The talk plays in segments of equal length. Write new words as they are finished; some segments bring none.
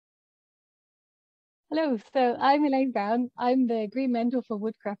Hello, so I'm Elaine Brown. I'm the Green Mentor for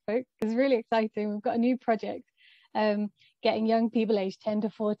Woodcraft folk. It's really exciting. We've got a new project getting young people aged 10 to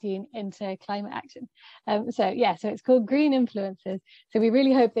 14 into climate action. So it's called Green Influencers. So we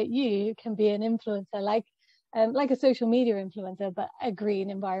really hope that you can be an influencer like a social media influencer, but a green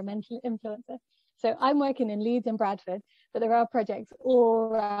environmental influencer. So I'm working in Leeds and Bradford, but there are projects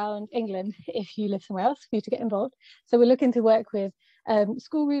all around England if you live somewhere else for you to get involved. So we're looking to work with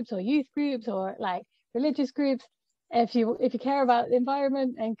school groups or youth groups or like religious groups. If you care about the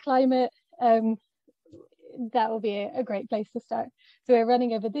environment and climate, that will be a great place to start. So we're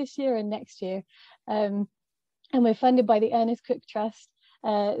running over this year and next year, and we're funded by the Ernest Cook Trust.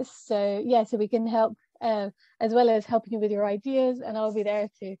 So we can help as well as helping you with your ideas, and I'll be there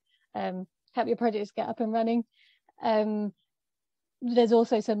to help your projects get up and running. There's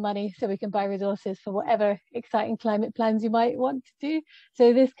also some money so we can buy resources for whatever exciting climate plans you might want to do.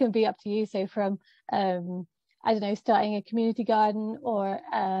 So this can be up to you. So from, I don't know, starting a community garden or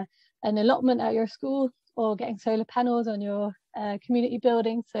an allotment at your school, or getting solar panels on your community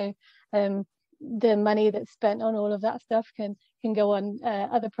building. So the money that's spent on all of that stuff can go on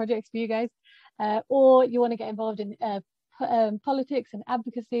other projects for you guys. Or you want to get involved in politics and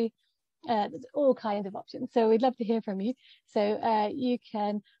advocacy. There's all kinds of options. So we'd love to hear from you. So you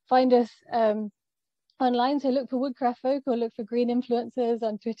can find us online. So look for Woodcraft Folk or look for Green Influencers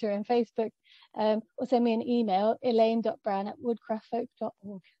on Twitter and Facebook, or send me an email,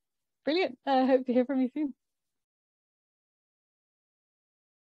 elaine.brown@woodcraftfolk.org. Brilliant. I hope to hear from you soon.